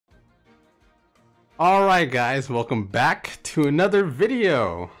Alright guys, welcome back to another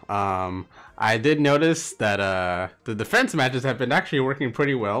video. I did notice that the defense matches have been actually working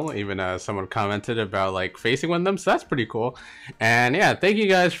pretty well. Even someone commented about like facing one of them, so that's pretty cool. And yeah, thank you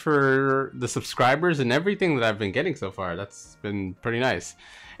guys for the subscribers and everything that I've been getting so far. That's been pretty nice.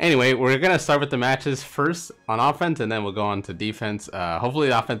 Anyway, we're gonna start with the matches first on offense, and then we'll go on to defense. Hopefully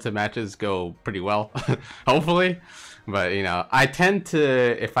the offensive matches go pretty well. Hopefully. But, you know, I tend to,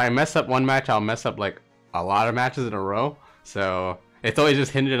 if I mess up one match, I'll mess up, like, a lot of matches in a row. So, it's always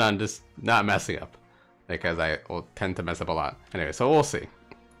just hinging on just not messing up. Because I will tend to mess up a lot. Anyway, so we'll see.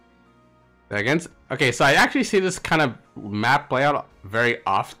 Okay, so I actually see this kind of map layout very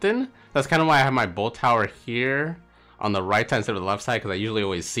often. That's kind of why I have my bow tower here on the right side instead of the left side, because I usually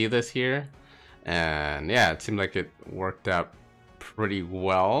always see this here. And, yeah, it seemed like it worked out pretty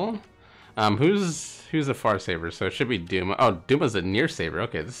well. Who's a far saver? So it should be Duma. Oh, Duma's a near saver.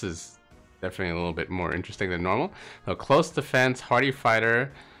 Okay, this is definitely a little bit more interesting than normal. So close defense, hardy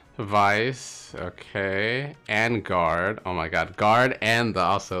fighter, vice, okay, and guard. Oh my god, guard and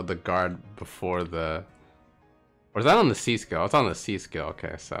also the guard before the. Or is that on the C skill? It's on the C skill.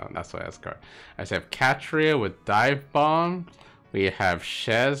 Okay, so that's why that's guard. I have Katria with dive bomb. We have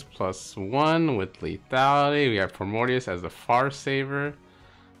Shez +1 with lethality. We have Primordius as the far saver.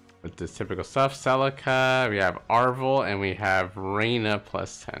 With this typical stuff, Celica, we have Arvel, and we have Reyna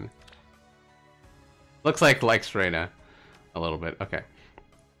 +10. Looks like likes Reyna a little bit. Okay.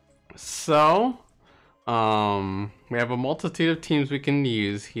 So, we have a multitude of teams we can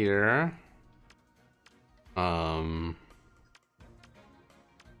use here. Yeah,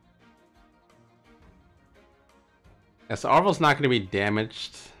 so Arvel's not going to be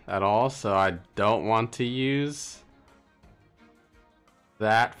damaged at all, so I don't want to use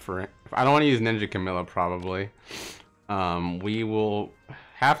that for. I don't want to use Ninja Camilla probably. We will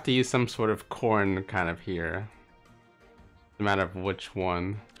have to use some sort of Corrin kind of here. No matter which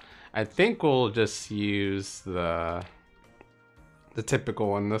one. I think we'll just use the typical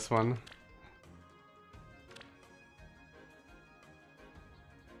one. This one.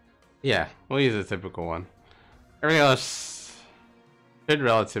 Yeah, we'll use the typical one. Everything else should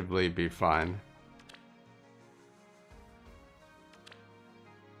relatively be fine.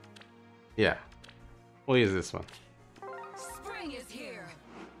 Yeah, we'll use this one. Spring is here.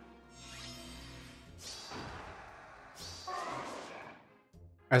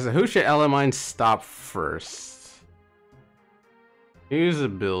 As a who should Elemine stop first? Use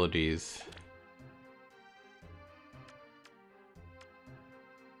abilities.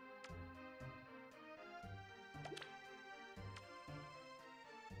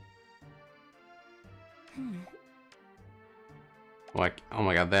 Like, oh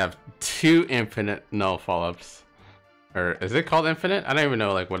my god, they have 2 infinite null follow-ups. Or is it called infinite? I don't even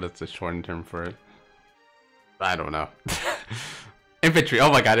know like what it's a shortened term for it. I don't know. Infantry. Oh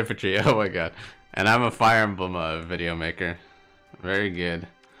my god, infantry. Oh my god. And I'm a Fire Emblem video maker. Very good.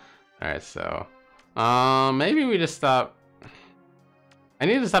 Alright, so maybe we just stop. I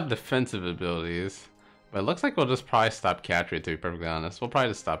need to stop defensive abilities. But it looks like we'll just probably stop Catria, to be perfectly honest. We'll probably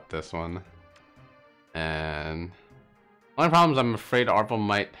just stop this one. And only problem is I'm afraid Arvel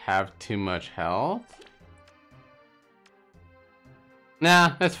might have too much health.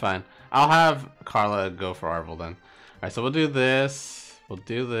 Nah, that's fine. I'll have Carla go for Arvel then. Alright, so we'll do this. We'll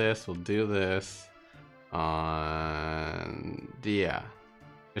do this. We'll do this. Yeah.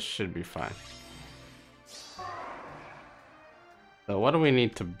 This should be fine. So what do we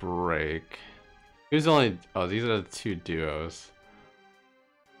need to break? Who's only... Oh, these are the 2 duos.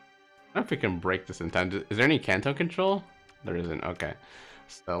 I don't know if we can break this in time. Is there any Kanto control? There isn't. Okay.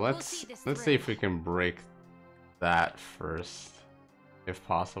 So let's see if we can break that first, if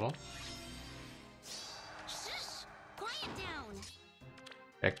possible. Shush! Quiet down.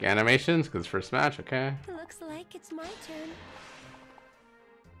 Check animations, because first match. Okay. Looks like it's my turn.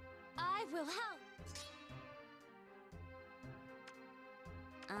 I will help.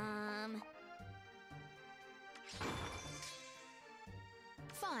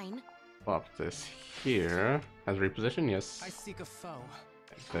 Fine. Pop this here. Has reposition? Yes. I seek a foe.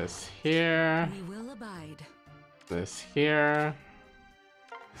 This here. We will abide. This here.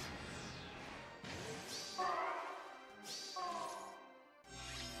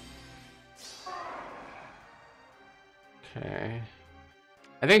 Okay.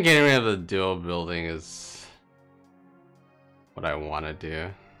 I think getting rid of the dual building is what I want to do.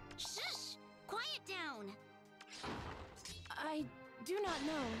 Shush! Quiet down. I do not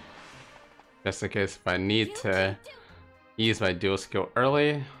know. Just in case if I need to use my dual skill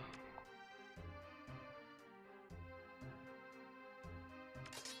early.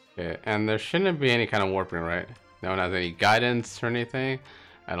 Okay, and there shouldn't be any kind of warping, right? No one has any guidance or anything.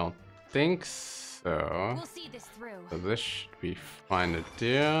 I don't think so. We'll see this through. So this should be fine to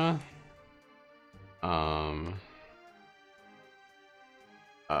do. What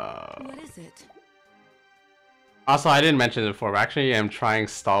is it? Also, I didn't mention it before, but actually I'm trying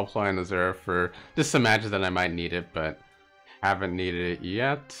stall ploy on the Zero for just some matches that I might need it, but haven't needed it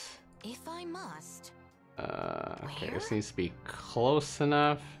yet. If I must. Okay, this needs to be close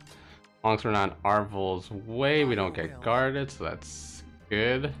enough. As long as we're not Arvol's way, we don't get guarded, so that's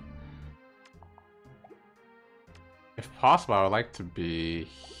good. If possible, I would like to be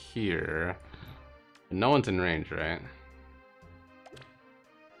here. But no one's in range, right?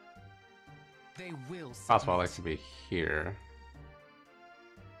 They will. If possible, I'd like to be here.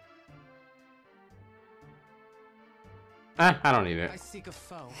 I don't need it. I seek a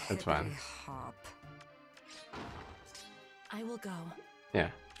foe. That's fine. Hop. I will go. Yeah,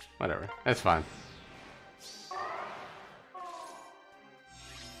 whatever. That's fine.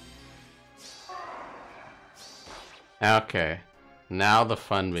 Okay, now the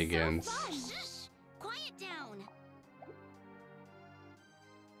fun begins. Quiet down.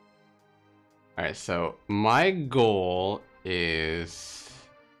 Alright, so my goal is...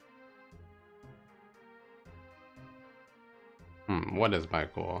 what is my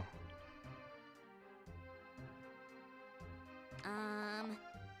goal?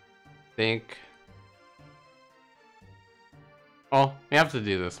 Think... Oh, we have to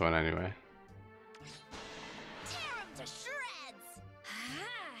do this one anyway. Tear 'em to shreds.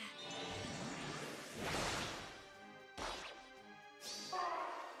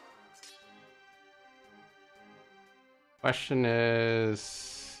 Question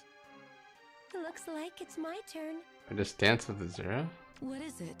is... Looks like it's my turn. I just dance with the Zero? What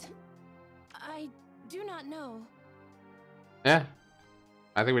is it? I do not know. Yeah.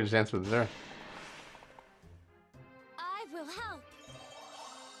 I think we just dance with the Zero. I will help.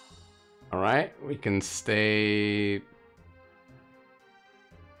 Alright, we can stay...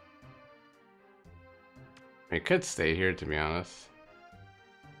 We could stay here, to be honest.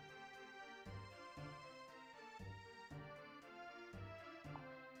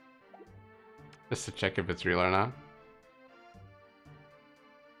 Just to check if it's real or not.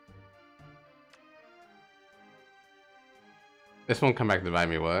 This won't come back to bite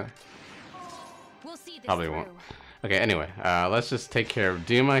me, will it? We'll see this Probably through. won't. Okay, anyway, let's just take care of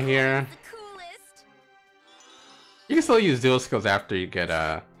Duma here. The coolest. You can still use dual skills after you get,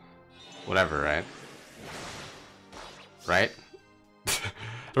 whatever, right? Right?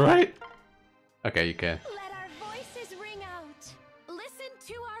 Right? Okay, you can. Let our voices ring out. Listen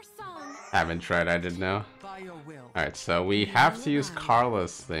to our song. Haven't tried, I didn't know. By your will. Alright, so we have to use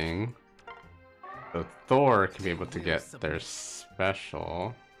Carla's thing. So Thor can be able to get their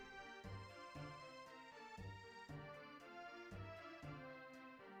special.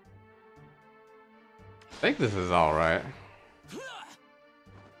 I think this is alright.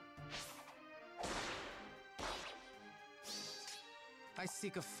 I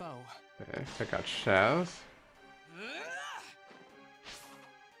seek a foe. Okay, check out Shaz.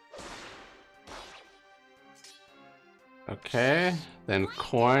 Okay, then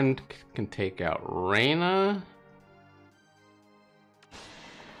Corrin can take out Reyna.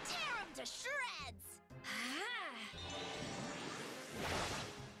 Tear 'em to shreds.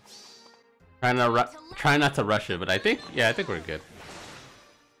 Try not to rush it, but I think we're good.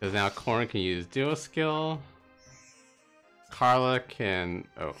 Because now Corrin can use dual skill. Carla can...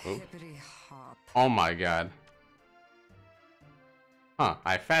 Oh my god. Huh,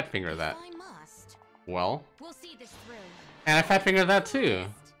 I fat finger that. I must. Well. We'll see this through. And I fat finger that too.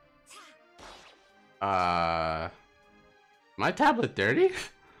 My tablet dirty?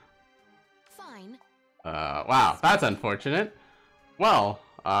 Fine. Wow, that's unfortunate. Well,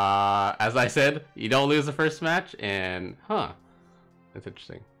 as I said, you don't lose the first match, and that's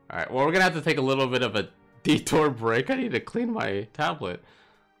interesting. Alright, well, we're gonna have to take a little bit of a detour break. I need to clean my tablet.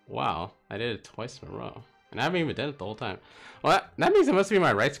 Wow, I did it twice in a row. And I haven't even done it the whole time. Well, that means it must be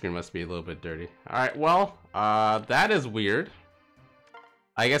my right screen must be a little bit dirty. Alright, well, that is weird.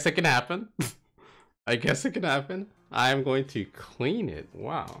 I guess it can happen. I guess it can happen. I'm going to clean it.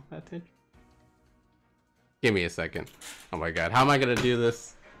 Wow, that's interesting. Give me a second. Oh my god, how am I gonna do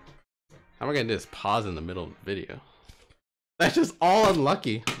this? How am I gonna do this pause in the middle of the video? That's just all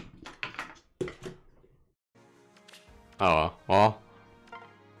unlucky. Oh, well.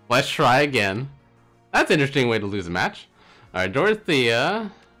 Let's try again. That's an interesting way to lose a match. Alright,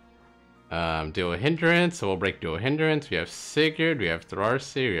 Dorothea. Dual hindrance, so we'll break dual hindrance. We have Sigurd, we have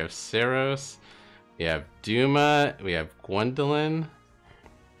Thrarcy, we have Saros, we have Duma, we have Gwendolyn.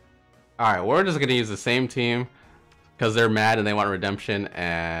 Alright, we're just gonna use the same team because they're mad and they want redemption,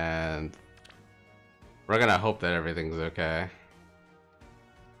 and we're gonna hope that everything's okay.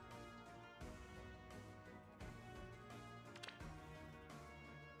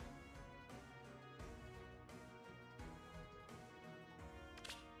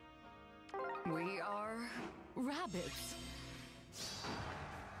 We are rabbits.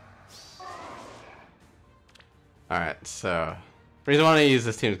 Alright, so the reason I want to use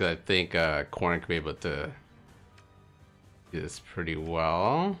this team is because I think Corrin could be able to do this pretty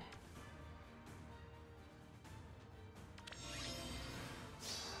well.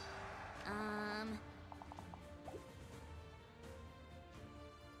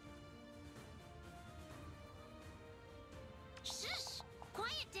 Shush!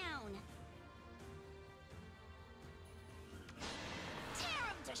 Quiet down. Tear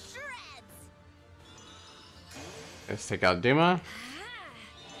him to shreds. Let's take out Duma.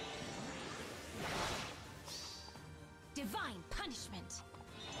 Divine punishment.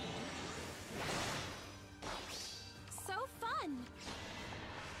 So fun.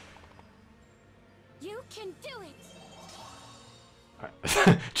 You can do it.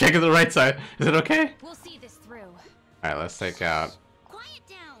 Alright. Check the right side. Is it okay? We'll see this through. Alright, let's take out Quiet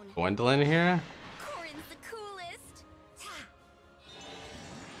down. Gwendolyn here. Corrin's the coolest.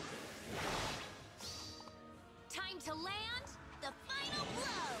 Time to land the final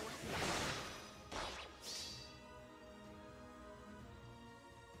blow.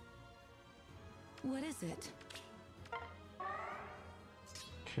 What is it?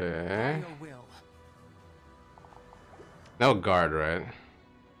 Okay. Your will. No guard, right?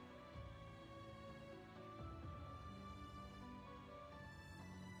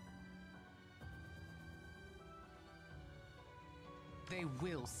 They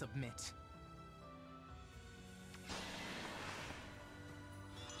will submit.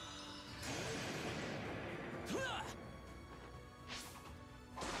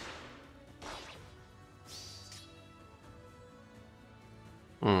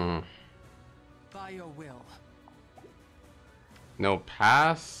 By your will. No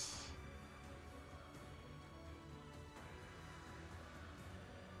pass.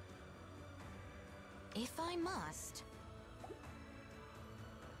 If I must.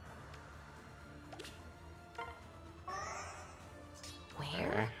 Where?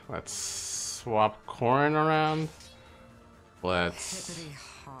 Okay, let's swap Corrin around. Let's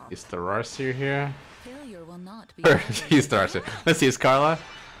use the Rarsu here. Failure will not be. Or use the Rarsu. Let's use Carla.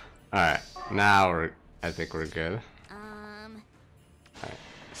 Alright, now I think we're good. Alright,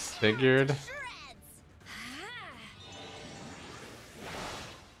 Sigurd.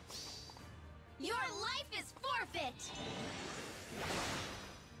 Your life is forfeit.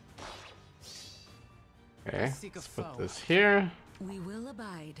 Okay, Seek a let's put foe. this here. We will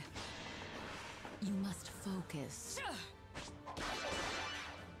abide. You must focus.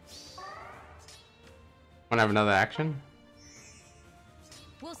 Wanna have another action?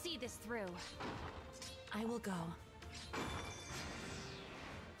 We'll see this through. I will go.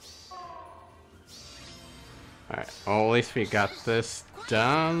 Alright, well, at least we got this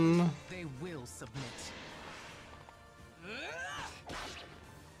done. They will submit.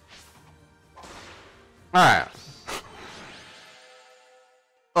 Alright.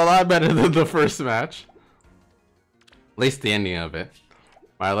 A lot better than the first match. At least the ending of it.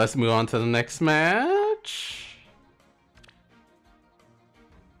 Alright, let's move on to the next match.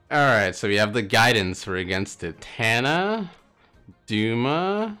 Alright, so we have the Guidance for against it. Tana,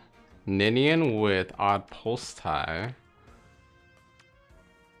 Duma, Ninian with Odd Pulse Tie.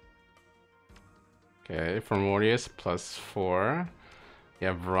 Okay, for Mortius +4. You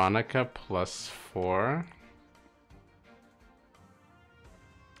have Veronica +4.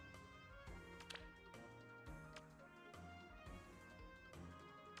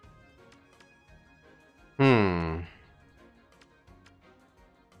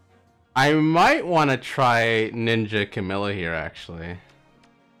 I might want to try Ninja Camilla here, actually.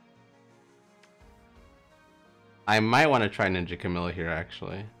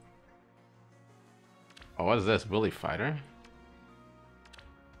 Oh, what is this? Willy Fighter?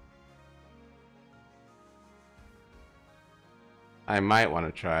 I might want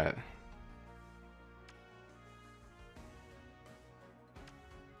to try it.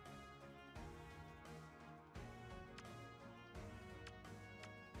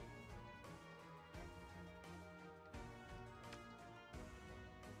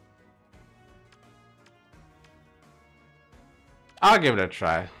 I'll give it a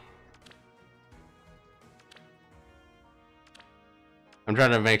try. I'm trying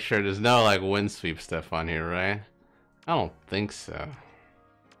to make sure there's no like wind sweep stuff on here, right? I don't think so.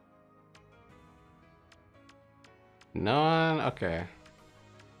 No one? Okay.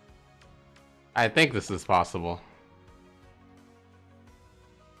 I think this is possible.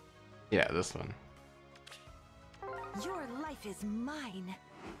 Yeah, this one. Your life is mine.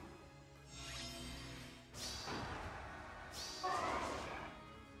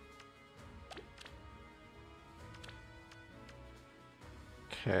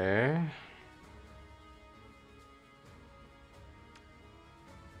 Okay.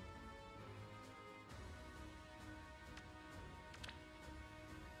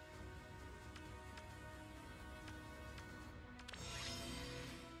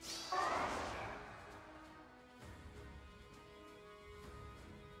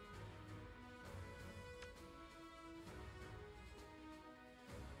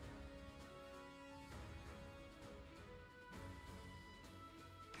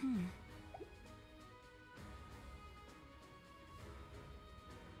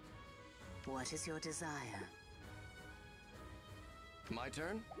 What is your desire? My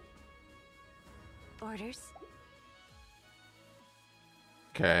turn? Orders?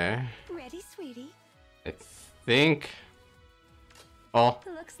 Okay. Ready, sweetie? I think. Oh,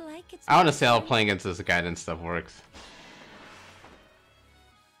 Looks like it's I want to see how playing against this guidance stuff works.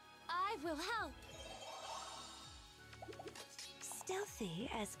 I will help. Stealthy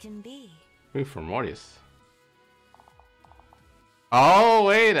as can be. Move for Mortius. Oh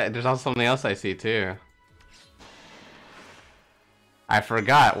wait, there's also something else I see too. I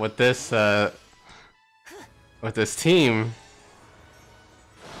forgot with this team,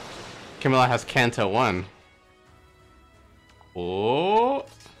 Camilla has Kanto 1. Oh,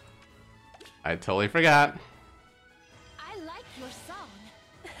 I totally forgot. I like your song.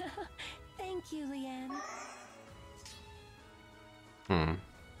 Thank you, Leanne.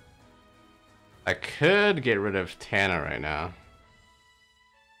 I could get rid of Tana right now.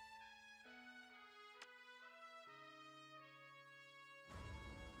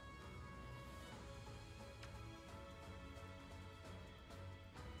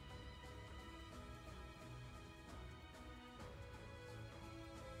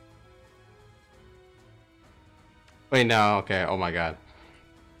 Wait, no, okay, oh my god.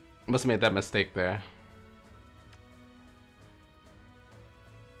 Must have made that mistake there.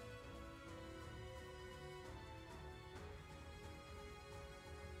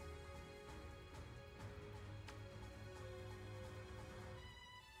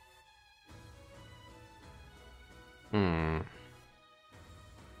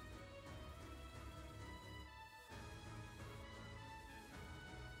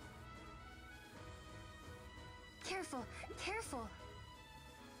 Careful, careful.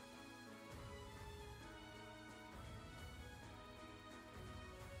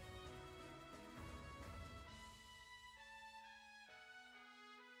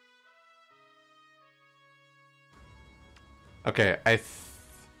 Okay, I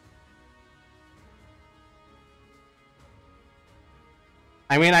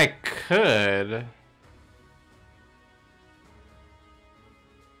mean, I could.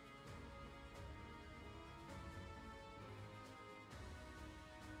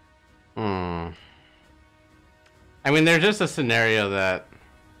 I mean, there's just a scenario that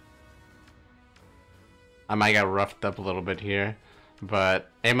I might get roughed up a little bit here, but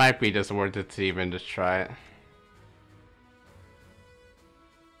it might be just worth it to even just try it.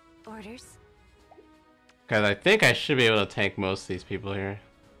 Orders? Because I think I should be able to tank most of these people here.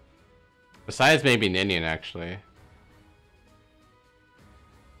 Besides maybe Ninian, actually.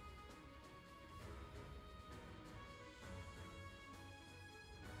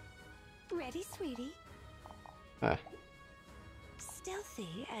 Ready, sweetie? Huh.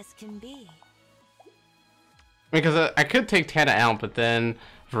 Stealthy as can be. Because I could take Tana out, but then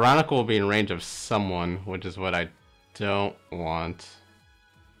Veronica will be in range of someone, which is what I don't want.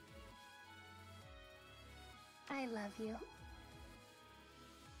 I love you.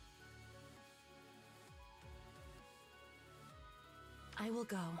 I will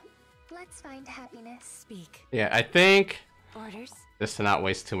go. Let's find happiness. Speak. Yeah, I think Orders? just to not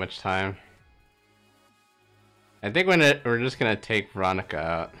waste too much time. I think we're just gonna take Veronica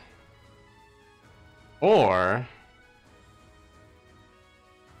out. Or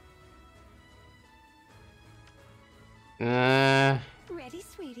Ready,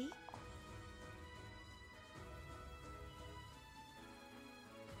 sweetie?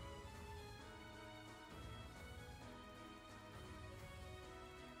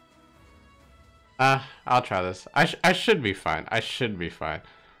 I'll try this. I should be fine. I should be fine.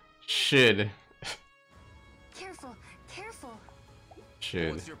 Should. Careful, careful.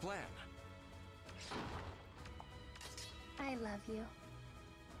 Should. What's your plan? I love you.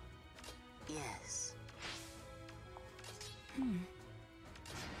 Yes.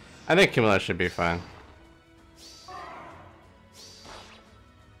 I think Camilla should be fine.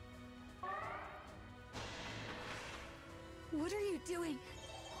 What are you doing?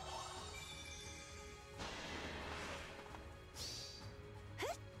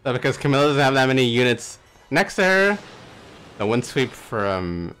 So because Camilla doesn't have that many units next to her, the wind sweep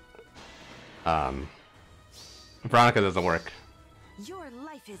from Veronica doesn't work. Your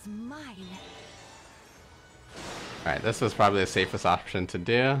life is mine. Alright, this was probably the safest option to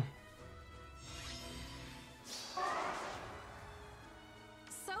do.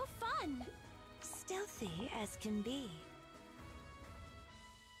 So fun. Stealthy as can be.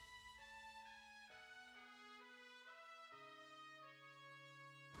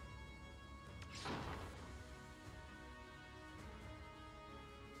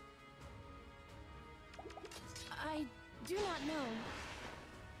 I do not know.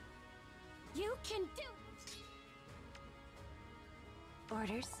 You can do.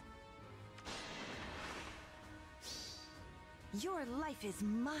 Orders? Your life is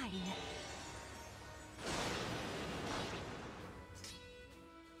mine.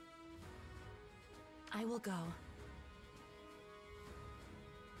 I will go.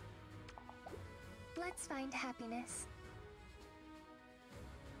 Let's find happiness.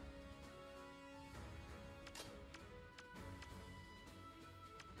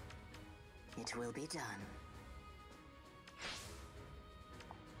 It will be done.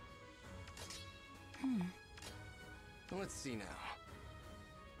 Let's see now.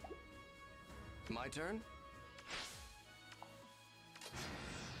 My turn?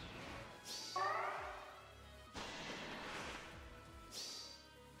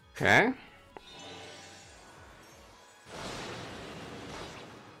 Okay.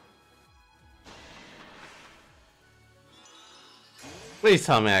 Please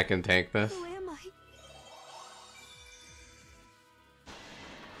tell me I can take this. Who am I?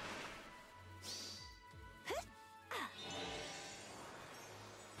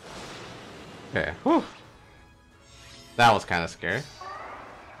 Okay. Whew. That was kind of scary.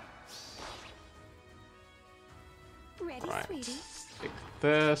 Ready, Right. sweetie. Take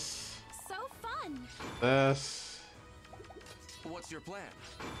this. So fun. This. What's your plan?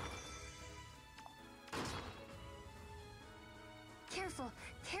 Careful,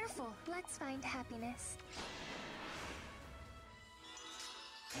 careful. Let's find happiness.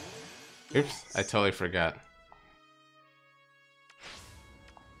 Oops, I totally forgot.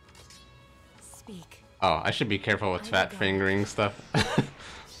 Speak. Oh, I should be careful with fat fingering stuff.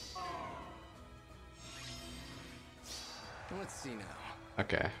 Let's see now.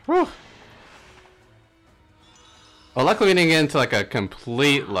 Okay. Whew. Well, luckily we didn't get into like a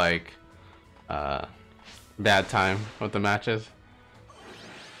complete like bad time with the matches.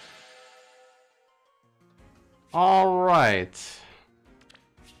 Alright. So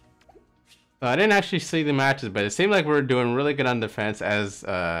I didn't actually see the matches, but it seemed like we were doing really good on defense, as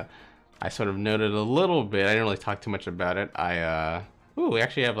I sort of noted a little bit. I didn't really talk too much about it. We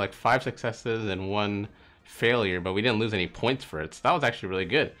actually have like 5 successes and 1 failure, but we didn't lose any points for it, so that was actually really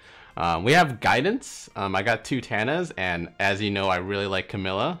good. We have guidance. I got 2 Tanas, and as you know, I really like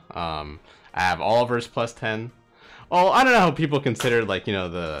Camilla. I have all of hers plus 10. Well, I don't know how people consider, like, you know,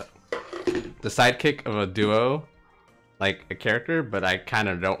 the sidekick of a duo like a character, but I kind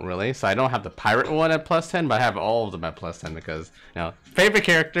of don't really. So I don't have the pirate one at plus 10, but I have all of them at plus 10 because, you know, favorite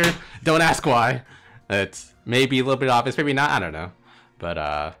character, don't ask why. It's maybe a little bit obvious, maybe not, I don't know.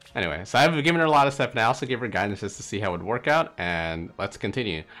 But anyway, so I've given her a lot of stuff now. I also give her guidance just to see how it would work out, and let's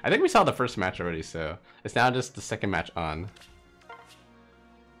continue. I think we saw the first match already, so it's now just the second match on.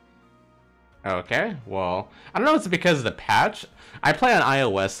 Okay, well, I don't know if it's because of the patch. I play on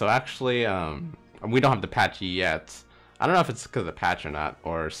iOS, so actually, we don't have the patch yet. I don't know if it's because of the patch or not,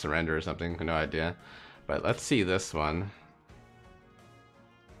 or surrender or something, no idea. But let's see this one.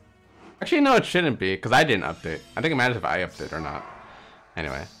 Actually, no, it shouldn't be, because I didn't update. I think it matters if I update or not.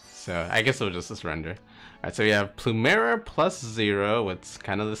 Anyway, so I guess it'll just surrender. Alright, so we have Plumera plus 0, with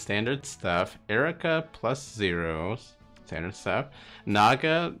kind of the standard stuff. Erica plus 0, standard stuff.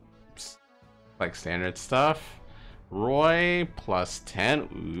 Naga, like standard stuff. Roy plus 10.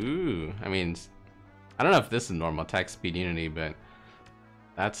 Ooh, I mean, I don't know if this is normal attack speed unity, but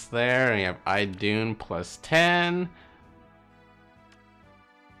that's there. And you have Idune plus 10.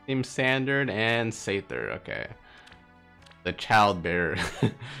 Team standard and Aether. Okay. The child bearer.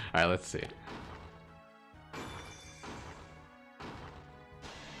 Alright, let's see.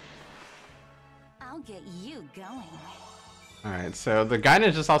 I'll get you going. Alright, so the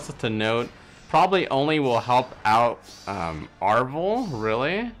guidance just also to note, probably only will help out Arvel,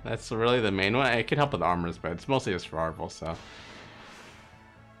 really. That's really the main one. It could help with armors, but it's mostly just for Arvel, so.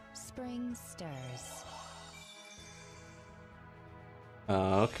 Spring stirs.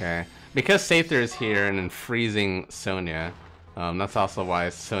 Oh, okay. Because Aether is here and then freezing Sonya, that's also why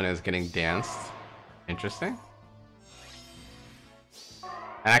Sonya is getting danced. Interesting.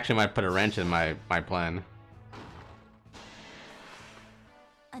 I actually might put a wrench in my plan.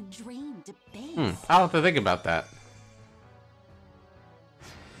 A drained base. I'll have to think about that.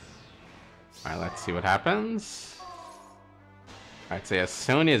 Alright, let's see what happens. Alright, so yeah,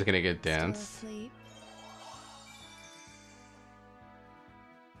 Sonya is gonna get danced.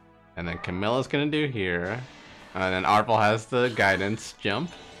 And then Camilla's gonna do here. And then Arvel has the guidance jump.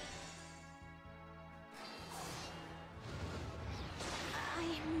 I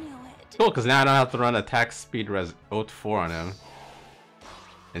knew it. Cool, because now I don't have to run attack speed res Oath 4 on him.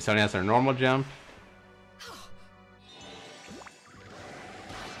 And Sonya has her normal jump.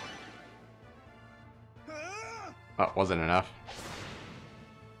 Oh, wasn't enough.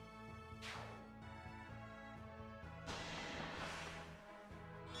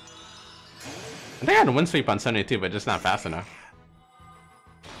 I think I had a wind sweep on Sonya too, but just not fast enough.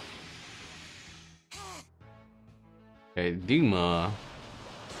 Okay, Duma.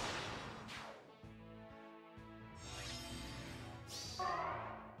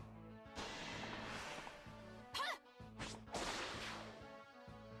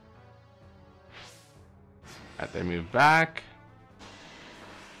 Alright, they move back.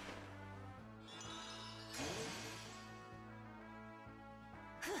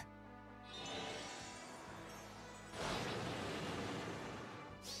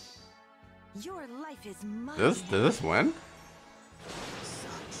 Your life is mine. Does this win?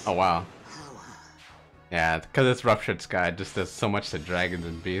 Oh wow. Yeah, because it's Ruptured Sky, it just does so much to dragons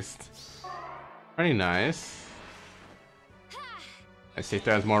and beasts. Pretty nice. I see if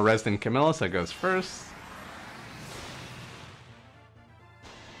there has more res than Camilla, so it goes first.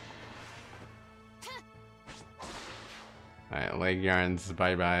 Alright, leg yarns,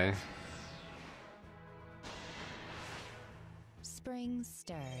 bye bye. Spring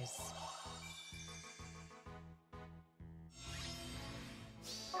stirs.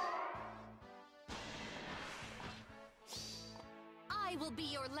 I will be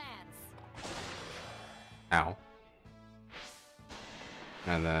your lance. Ow.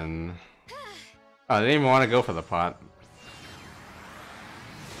 And then... Oh, I didn't even want to go for the pot.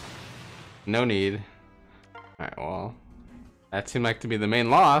 No need. Alright, well... That seemed like to be the main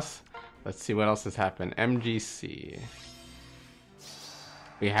loss. Let's see what else has happened. MGC.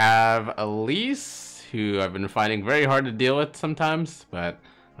 We have Elise, who I've been finding very hard to deal with sometimes, but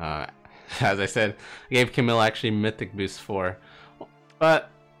as I said, I gave Camilla actually Mythic Boost 4. But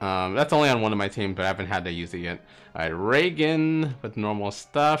that's only on one of my teams, but I haven't had to use it yet. Alright, Reagan with normal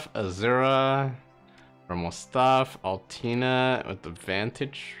stuff, Azura, normal stuff, Altina with the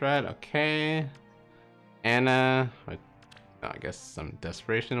Vantage Shred, okay. Anna with I guess some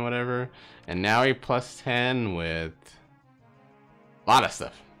desperation or whatever. And now he plus 10 with a lot of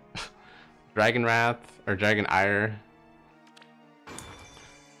stuff. Dragon Wrath or Dragon Ire.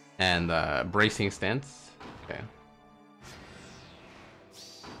 And Bracing Stance. Okay.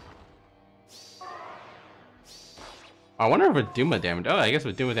 I wonder if with Duma damage. Oh, I guess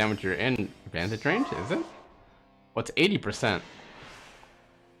with Duma damage you're in Vantage range, is it? What's 80%?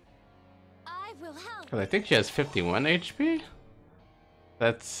 Because I think she has 51 HP.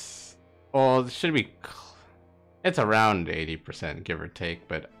 That's... Well, it should be... It's around 80%, give or take,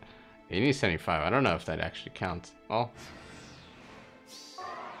 but you need 75. I don't know if that actually counts. Well...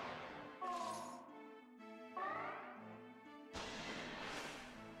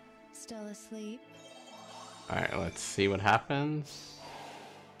 Still asleep. Alright, let's see what happens.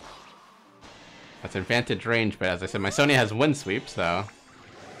 That's advantage range, but as I said, my Sonya has wind sweep, so...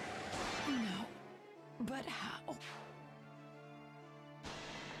 But how?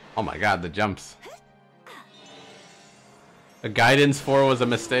 Oh my god, the jumps. The guidance 4 was a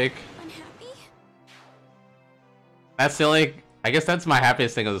mistake. Unhappy? That's the only... I guess that's my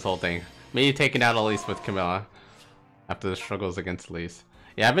happiest thing of this whole thing. Me taking out Elise with Camilla. After the struggles against Elise.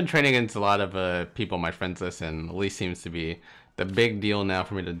 Yeah, I've been training against a lot of people on my friends list, and Elise seems to be the big deal now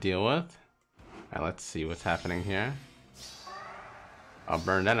for me to deal with. Alright, let's see what's happening here. Oh,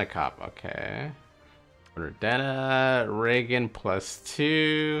 Bernadetta Cop, okay. Bernadetta, Reagan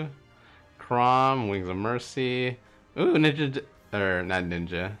 +2, Crom, Wings of Mercy. Ooh, Ninja, or not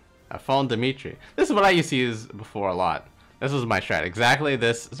Ninja, Fallen Dimitri. This is what I used to use before a lot. This was my strat, exactly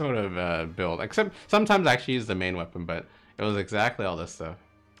this sort of build. Except sometimes I actually use the main weapon, but it was exactly all this stuff.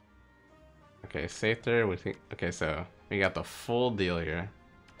 Okay, Aether, we think. Okay, so we got the full deal here.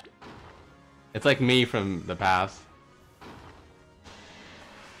 It's like me from the past.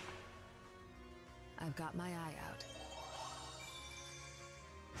 I've got my eye out.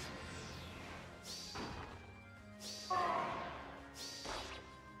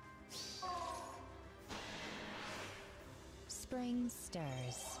 Spring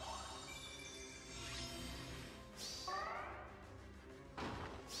stirs.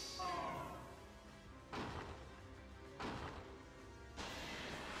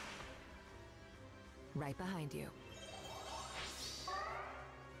 Right behind you.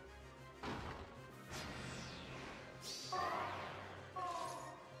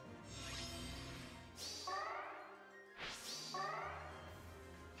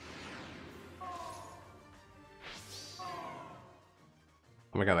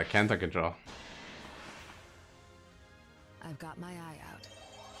 Oh my god, that Kanto control. I've got my eye out.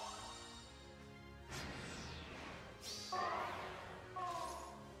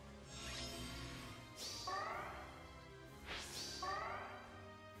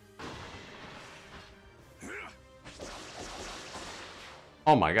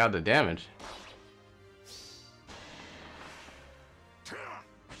 Oh my god, the damage.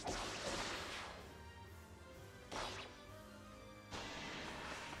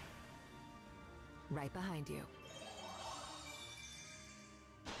 Right behind you.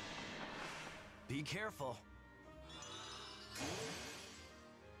 Be careful.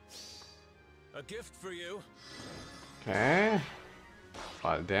 A gift for you. Okay. A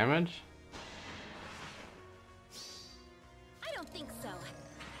lot of damage. I don't think so.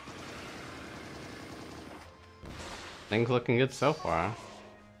 Things looking good so far.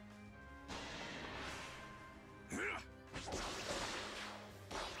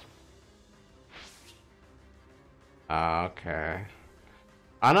 Okay.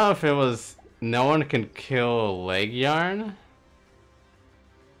 I don't know if it was no one can kill leg yarn,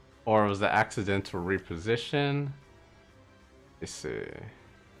 or it was the accidental reposition. Let's see.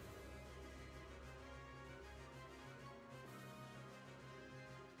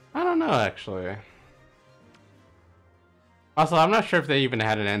 I don't know actually. Also, I'm not sure if they even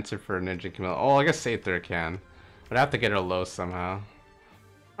had an answer for Ninja Camilla. Oh, I guess Aether can. But I have to get her low somehow.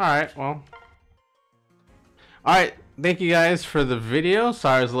 Alright, well. Alright, thank you guys for the video.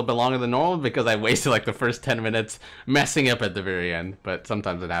 Sorry it was a little bit longer than normal because I wasted like the first 10 minutes messing up at the very end. But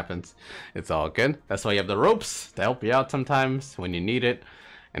sometimes it happens. It's all good. That's why you have the ropes to help you out sometimes when you need it.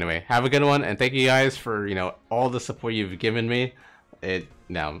 Anyway, have a good one. And thank you guys for, you know, all the support you've given me.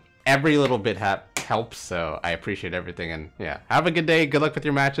 Every little bit helps, so I appreciate everything. And yeah, have a good day. Good luck with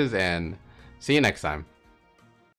your matches and see you next time.